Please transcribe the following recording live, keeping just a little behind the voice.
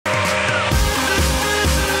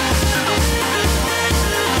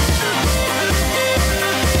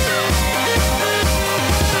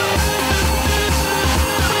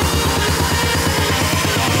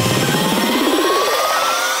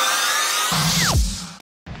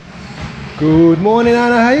Good morning,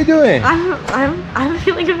 Anna. How you doing? I'm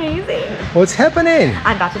feeling amazing. What's happening?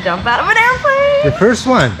 I'm about to jump out of an airplane. The first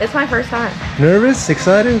one. It's my first time. Nervous?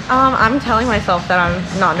 Excited? I'm telling myself that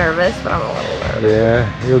I'm not nervous, but I'm a little nervous.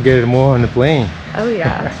 Yeah, you'll get it more on the plane. Oh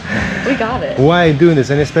yeah, we got it. Why are you doing this?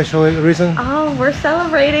 Any special reason? Oh, we're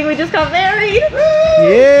celebrating. We just got married.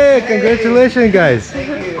 Yeah, congratulations, guys.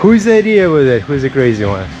 Whose idea was it? Who's the crazy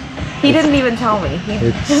one? He didn't even tell me. He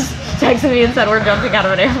just texted me and said we're jumping out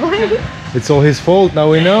of an airplane. It's all his fault, now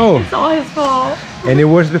we know. It's all his fault. Any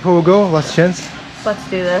words before we go? Last chance? Let's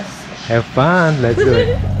do this. Have fun, let's do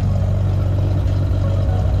it.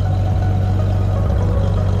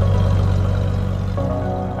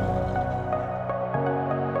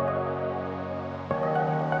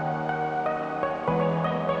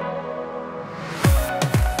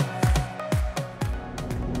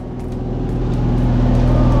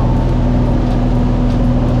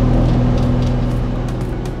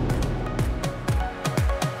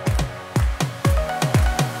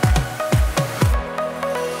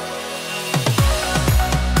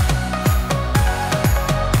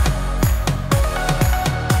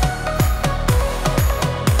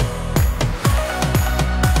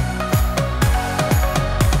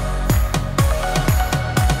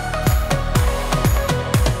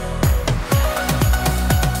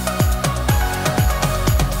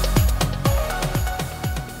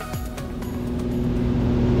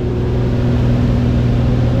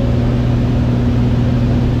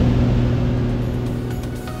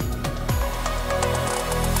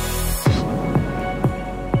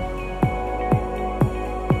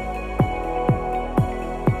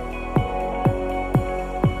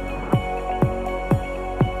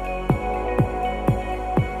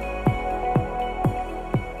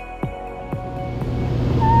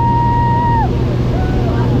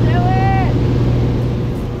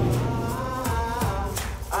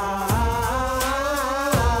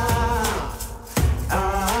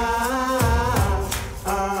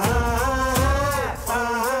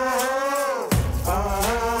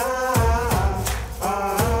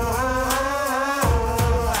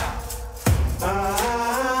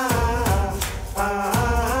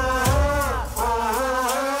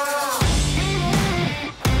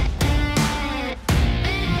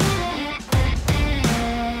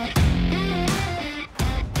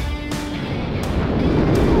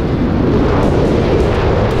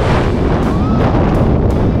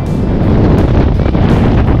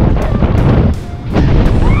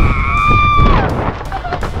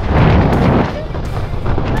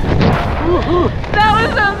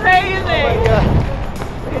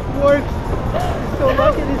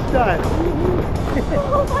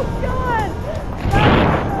 Oh my god!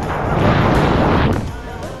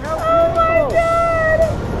 Oh my god!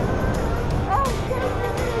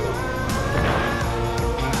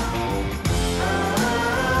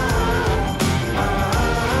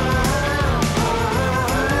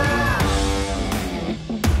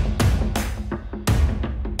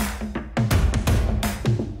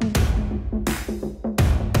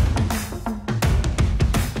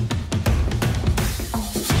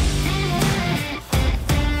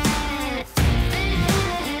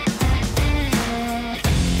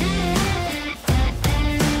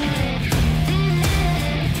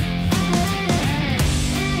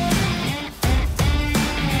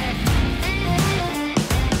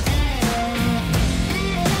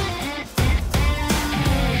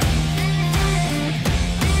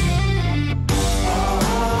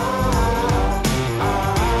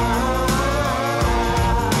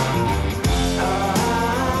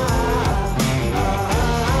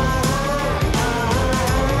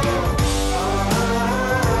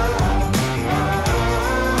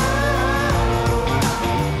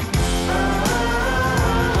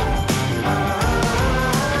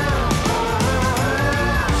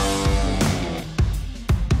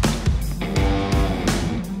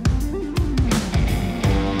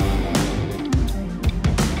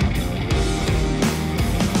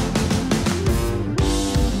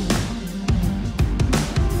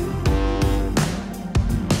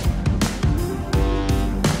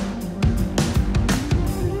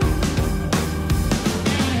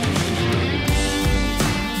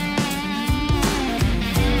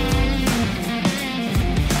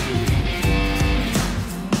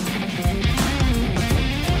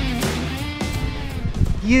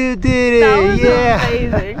 You did it! That was yeah!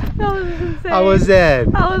 amazing. That was insane. How was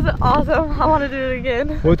that? That was awesome. I want to do it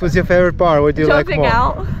again. What was your favorite part? What do you like more? Jumping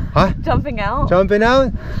out. Huh? Jumping out. Jumping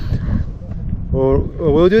out? Or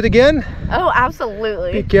we'll do it again? Oh,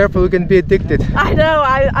 absolutely. Be careful, you can be addicted. I know,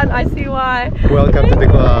 I see why. Welcome to the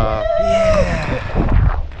club. Yeah!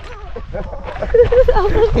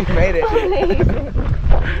 You made it. Amazing.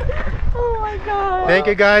 Oh my god. Thank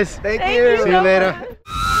you guys. Thank you. See you later.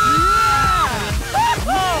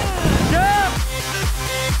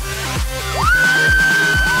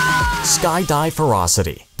 Skydive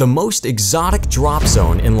Fyrosity, the most exotic drop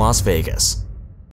zone in Las Vegas.